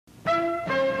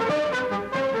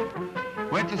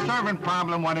the servant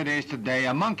problem what it is today,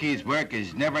 a monkey's work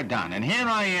is never done. And here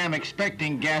I am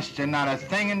expecting guests and not a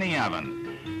thing in the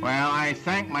oven. Well, I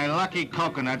thank my lucky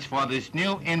coconuts for this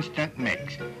new instant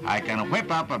mix. I can whip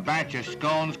up a batch of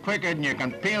scones quicker than you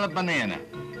can peel a banana.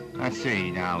 Let's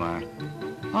see, now,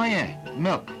 oh yeah,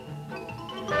 milk.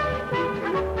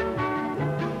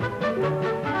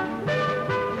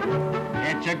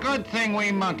 It's a good thing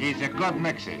we monkeys are good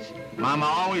mixers. Mama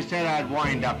always said I'd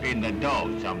wind up in the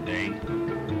dough someday.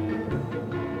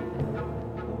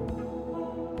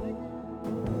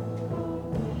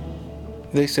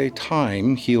 They say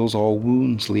time heals all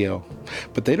wounds, Leo,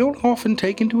 but they don't often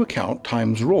take into account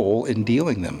time's role in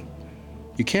dealing them.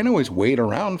 You can't always wait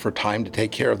around for time to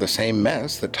take care of the same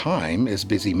mess that time is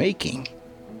busy making.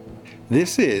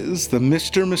 This is the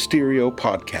Mr. Mysterio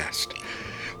Podcast.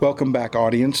 Welcome back,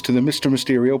 audience, to the Mr.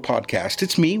 Mysterio Podcast.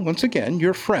 It's me, once again,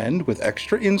 your friend with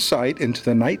extra insight into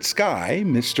the night sky,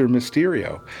 Mr.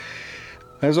 Mysterio.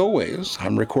 As always,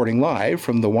 I'm recording live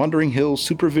from the Wandering Hills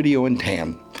Super Video in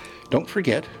Tan. Don't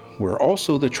forget, we're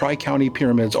also the Tri-County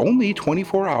Pyramid's only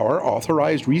 24-hour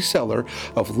authorized reseller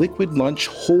of liquid lunch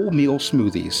whole meal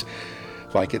smoothies.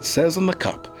 Like it says on the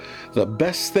cup, the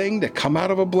best thing to come out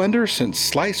of a blender since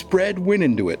sliced bread went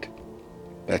into it.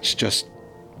 That's just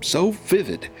so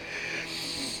vivid.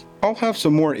 I'll have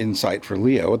some more insight for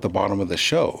Leo at the bottom of the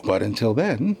show, but until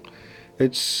then,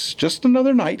 it's just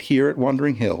another night here at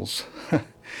Wandering Hills.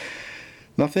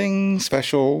 Nothing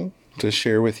special to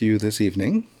share with you this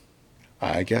evening.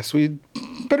 I guess we'd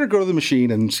better go to the machine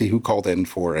and see who called in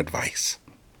for advice.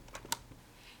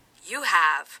 You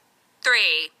have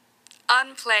 3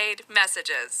 unplayed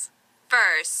messages.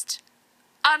 First,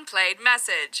 unplayed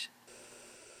message.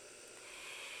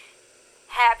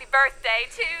 Happy birthday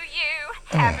to you.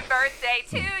 Happy birthday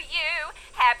to you.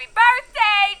 Happy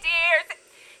birthday, dear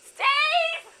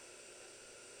Steve!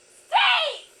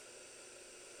 Steve!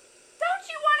 Don't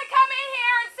you want to come in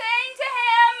here and sing to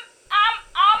him? I'm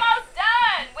almost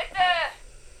done with the...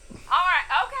 All right,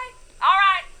 okay. All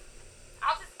right.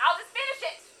 I'll just finish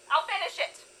it. I'll finish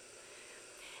it.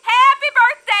 Happy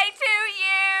birthday to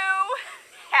you.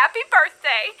 Happy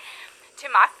birthday to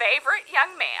my favorite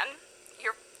young man.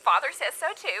 Your father says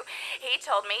so too. He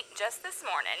told me just this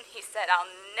morning, he said, I'll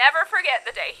never forget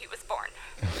the day he was born.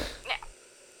 Now,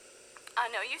 I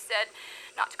know you said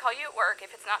not to call you at work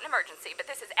if it's not an emergency,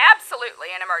 but this is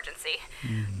absolutely an emergency.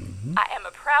 Mm-hmm. I am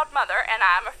a proud mother, and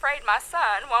I'm afraid my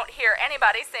son won't hear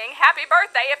anybody sing happy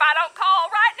birthday if I don't call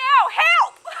right now.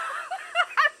 Help!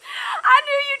 I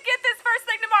knew you'd get this first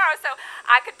thing tomorrow, so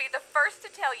I could be the first to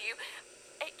tell you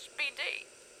HBD.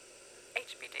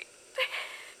 HBD.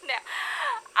 Now,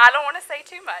 I don't want to say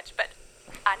too much, but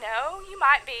I know you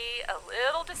might be a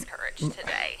little discouraged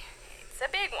today. It's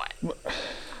a big one.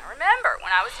 I remember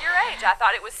when I was your age, I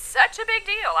thought it was such a big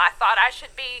deal. I thought I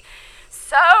should be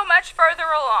so much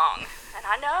further along. And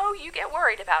I know you get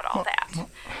worried about all that.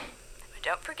 But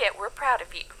don't forget, we're proud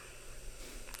of you.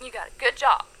 You got a good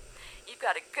job. You've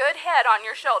got a good head on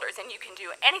your shoulders, and you can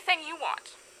do anything you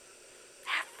want.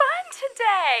 Have fun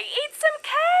today. Eat some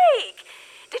cake.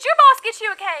 Did your boss get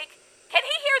you a cake? Can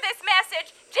he hear this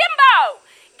message? Jimbo,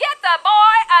 get the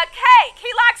boy a cake. He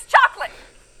likes chocolate.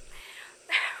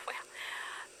 Well,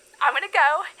 I'm going to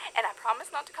go, and I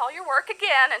promise not to call your work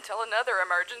again until another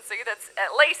emergency that's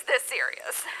at least this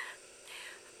serious.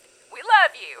 We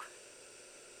love you.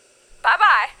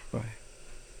 Bye-bye. Bye.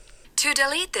 To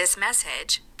delete this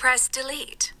message, press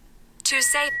delete. To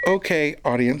save... Okay,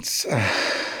 audience.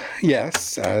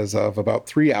 Yes, as of about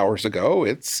 3 hours ago,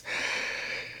 it's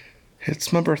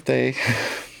my birthday.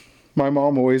 My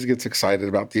mom always gets excited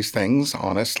about these things.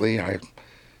 Honestly, I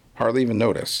hardly even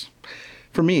notice.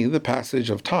 For me, the passage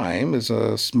of time is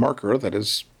a marker that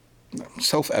is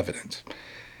self-evident.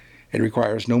 It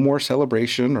requires no more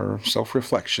celebration or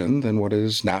self-reflection than what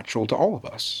is natural to all of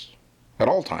us, at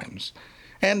all times.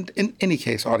 And in any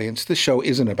case, audience, this show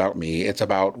isn't about me. It's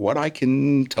about what I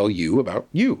can tell you about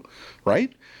you,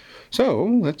 right? So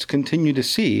let's continue to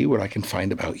see what I can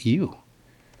find about you.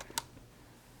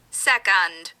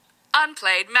 Second,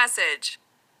 unplayed message.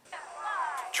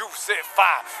 Juicy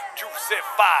five.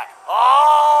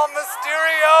 Oh,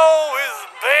 Mysterio is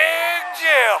Big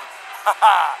Jim.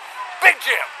 Big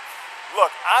Jim.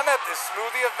 Look, I'm at this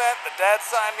smoothie event that Dad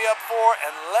signed me up for,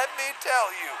 and let me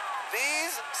tell you,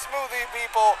 these smoothie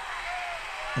people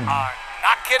are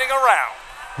not kidding around.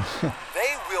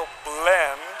 They will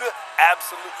blend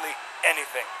absolutely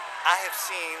anything. I have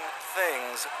seen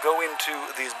things go into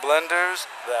these blenders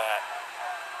that,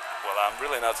 well, I'm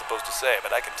really not supposed to say,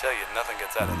 but I can tell you nothing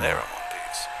gets out of there in one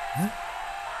piece.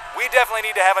 We definitely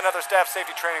need to have another staff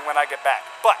safety training when I get back,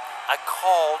 but I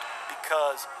called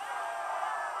because...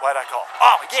 Why'd I call?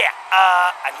 Oh, yeah,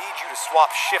 I need you to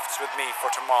swap shifts with me for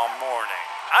tomorrow morning.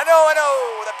 I know,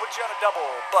 that puts you on a double,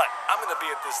 but I'm gonna be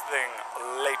at this thing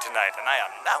late tonight, and I am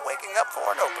not waking up for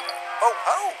an opening. Ho,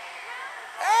 ho!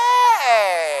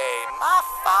 Hey, my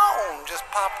phone just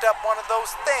popped up one of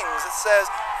those things that says,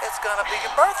 it's gonna be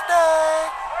your birthday.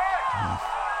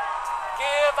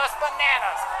 Give us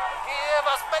bananas, give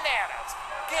us bananas,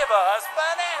 give us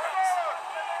bananas.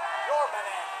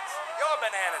 Your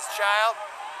bananas, child.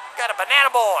 Got a banana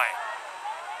boy.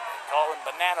 Call him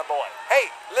Banana Boy.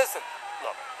 Hey, listen.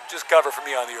 Look, just cover for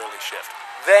me on the early shift.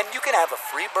 Then you can have a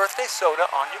free birthday soda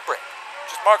on your break.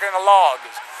 Just mark it in a log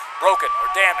as broken or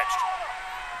damaged.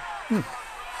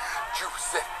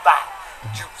 Juicify,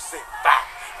 juicify,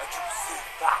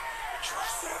 juicify,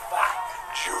 juicify,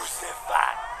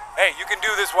 juicify. Hey, you can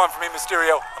do this one for me,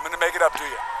 Mysterio. I'm gonna make it up to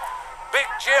you. Big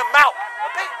Jim out.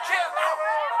 Big Jim out.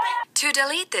 To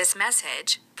delete this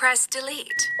message, press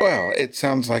delete. Well, it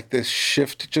sounds like this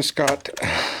shift just got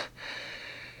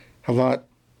a lot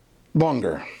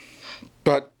longer.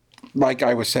 But like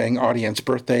I was saying, audience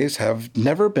birthdays have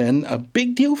never been a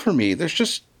big deal for me. There's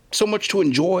just so much to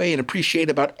enjoy and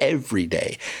appreciate about every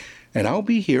day. And I'll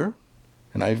be here,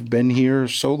 and I've been here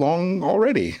so long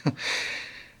already.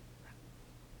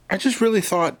 I just really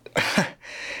thought...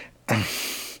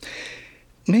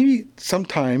 maybe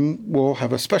sometime we'll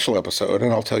have a special episode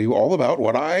and I'll tell you all about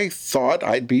what I thought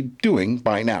I'd be doing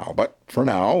by now. But for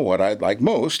now, what I'd like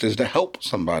most is to help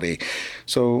somebody.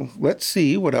 So let's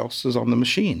see what else is on the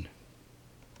machine.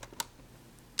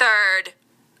 Third,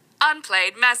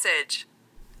 unplayed message.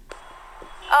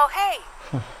 Oh, hey.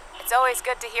 It's always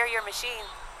good to hear your machine.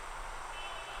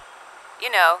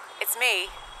 You know, it's me.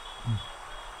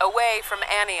 Away from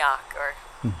Antioch, or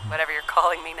whatever you're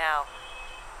calling me now.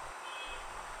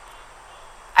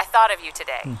 I thought of you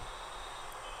today.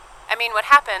 I mean,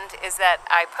 what happened is that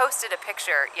I posted a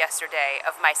picture yesterday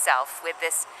of myself with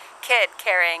this kid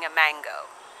carrying a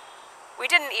mango. We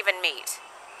didn't even meet.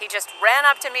 He just ran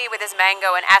up to me with his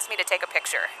mango and asked me to take a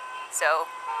picture.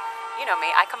 So, you know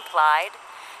me, I complied,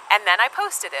 and then I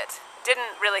posted it.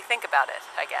 Didn't really think about it,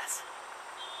 I guess.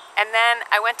 And then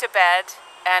I went to bed,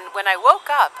 and when I woke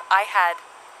up, I had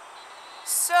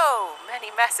so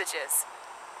many messages.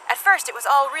 At first, it was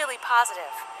all really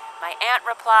positive. My aunt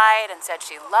replied and said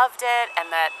she loved it and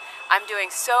that I'm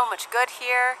doing so much good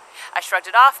here. I shrugged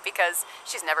it off because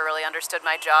she's never really understood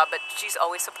my job, but she's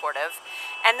always supportive.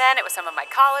 And then it was some of my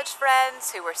college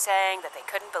friends who were saying that they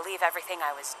couldn't believe everything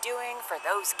I was doing for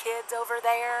those kids over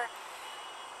there.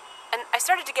 And I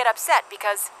started to get upset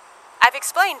because I've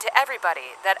explained to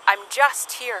everybody that I'm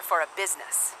just here for a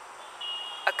business,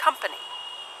 a company,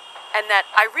 and that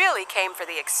I really came for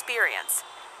the experience.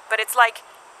 But it's like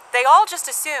they all just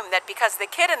assume that because the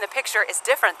kid in the picture is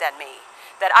different than me,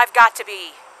 that I've got to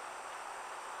be...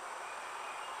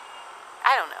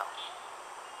 I don't know.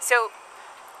 So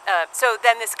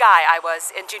then this guy I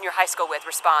was in junior high school with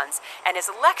responds and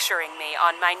is lecturing me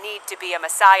on my need to be a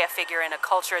messiah figure in a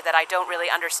culture that I don't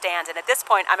really understand. And at this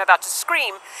point, I'm about to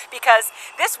scream because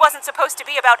this wasn't supposed to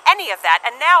be about any of that.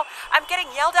 And now I'm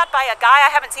getting yelled at by a guy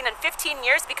I haven't seen in 15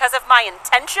 years because of my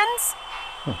intentions?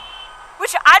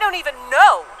 Which I don't even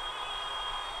know.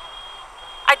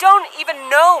 I don't even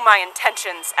know my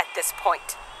intentions at this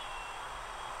point.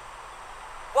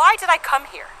 Why did I come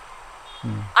here?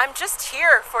 I'm just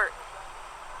here for...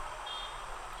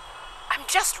 I'm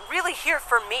just really here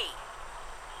for me.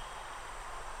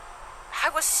 I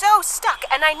was so stuck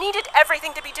and I needed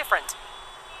everything to be different.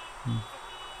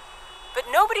 But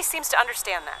nobody seems to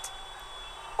understand that.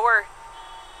 Or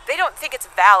they don't think it's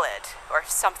valid or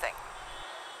something.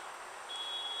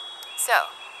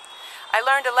 So, I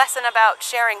learned a lesson about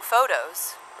sharing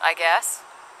photos, I guess.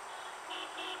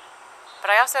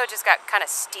 But I also just got kind of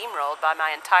steamrolled by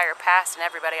my entire past and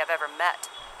everybody I've ever met.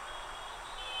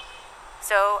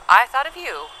 So I thought of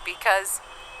you because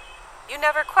you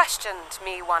never questioned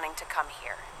me wanting to come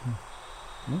here.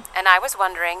 And I was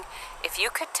wondering if you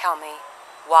could tell me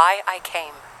why I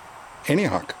came.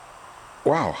 Antioch.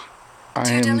 Wow. I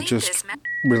am just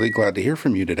really glad to hear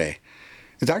from you today.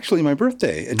 It's actually my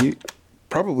birthday, and you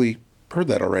probably heard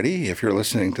that already if you're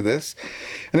listening to this.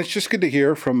 And it's just good to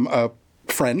hear from a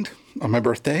friend on my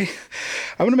birthday.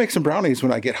 I'm going to make some brownies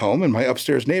when I get home, and my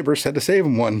upstairs neighbor said to save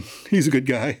him one. He's a good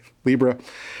guy, Libra.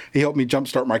 He helped me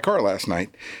jumpstart my car last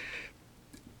night.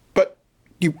 But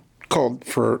you called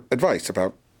for advice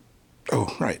about...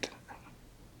 Oh, right.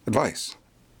 Advice.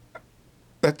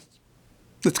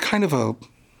 That's kind of a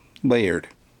layered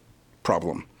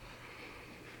problem.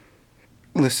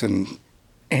 Listen,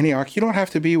 Antioch, you don't have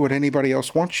to be what anybody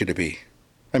else wants you to be.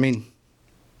 I mean,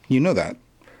 You know that.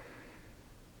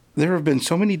 There have been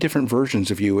so many different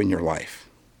versions of you in your life.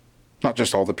 Not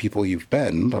just all the people you've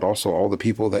been, but also all the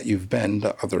people that you've been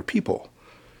to other people.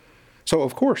 So,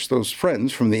 of course, those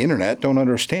friends from the internet don't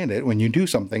understand it when you do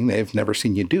something they've never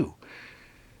seen you do.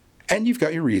 And you've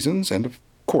got your reasons, and of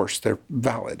course, they're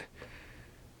valid.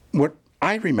 What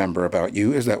I remember about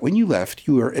you is that when you left,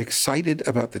 you were excited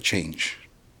about the change.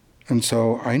 And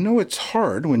so I know it's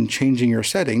hard when changing your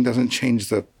setting doesn't change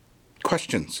the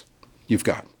questions you've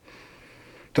got.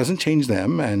 Doesn't change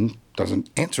them and doesn't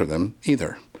answer them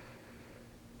either.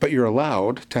 But you're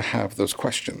allowed to have those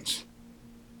questions.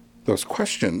 Those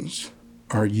questions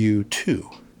are you too.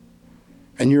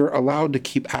 And you're allowed to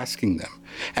keep asking them.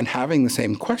 And having the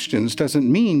same questions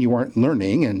doesn't mean you aren't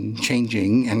learning and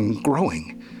changing and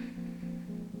growing.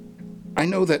 I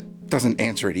know that doesn't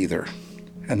answer it either.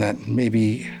 And that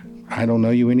maybe I don't know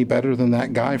you any better than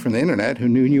that guy from the internet who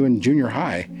knew you in junior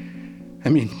high. I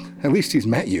mean, at least he's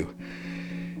met you.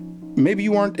 Maybe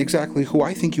you aren't exactly who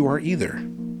I think you are either.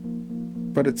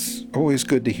 But it's always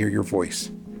good to hear your voice.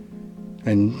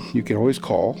 And you can always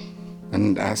call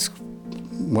and ask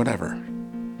whatever.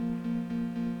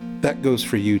 That goes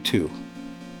for you too,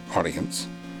 audience.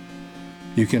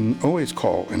 You can always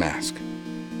call and ask.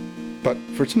 But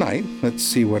for tonight, let's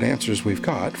see what answers we've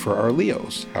got for our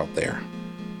Leos out there.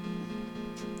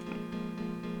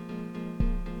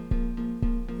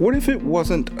 What if it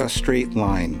wasn't a straight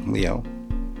line, Leo?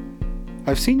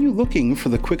 I've seen you looking for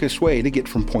the quickest way to get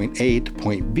from point A to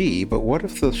point B, but what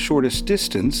if the shortest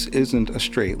distance isn't a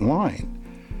straight line?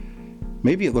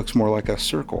 Maybe it looks more like a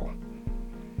circle.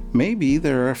 Maybe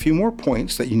there are a few more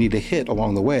points that you need to hit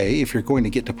along the way if you're going to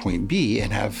get to point B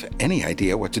and have any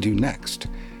idea what to do next.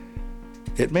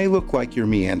 It may look like you're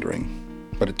meandering,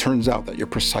 but it turns out that you're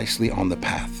precisely on the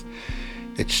path.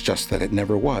 It's just that it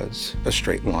never was a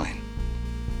straight line.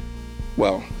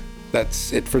 Well,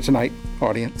 that's it for tonight,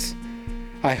 audience.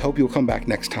 I hope you'll come back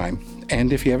next time.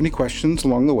 And if you have any questions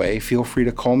along the way, feel free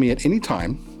to call me at any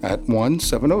time at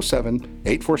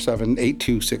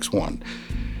 1-707-847-8261.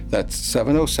 That's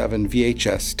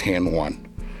 707-VHS-TAN1.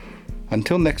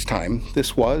 Until next time,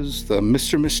 this was the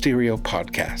Mr. Mysterio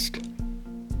Podcast.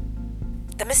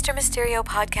 The Mr. Mysterio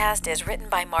Podcast is written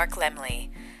by Mark Lemley.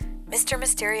 Mr.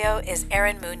 Mysterio is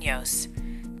Aaron Munoz.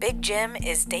 Big Jim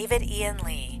is David Ian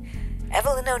Lee.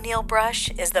 Evelyn O'Neill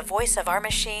Brush is the voice of our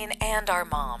machine and our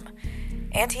mom.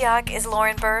 Antioch is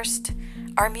Lauren Burst.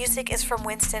 Our music is from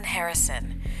Winston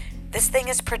Harrison. This thing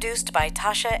is produced by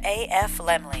Tasha A.F.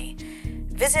 Lemley.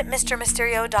 Visit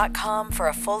MrMysterio.com for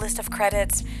a full list of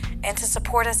credits and to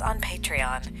support us on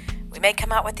Patreon. We may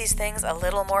come out with these things a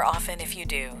little more often if you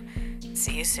do.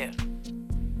 See you soon.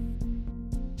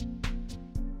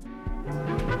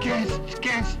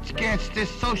 Guests,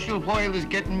 this social boil is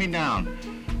getting me down.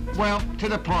 Well, to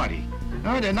the party.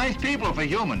 Oh, they're nice people for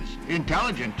humans.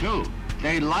 Intelligent, too.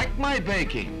 They like my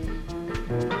baking.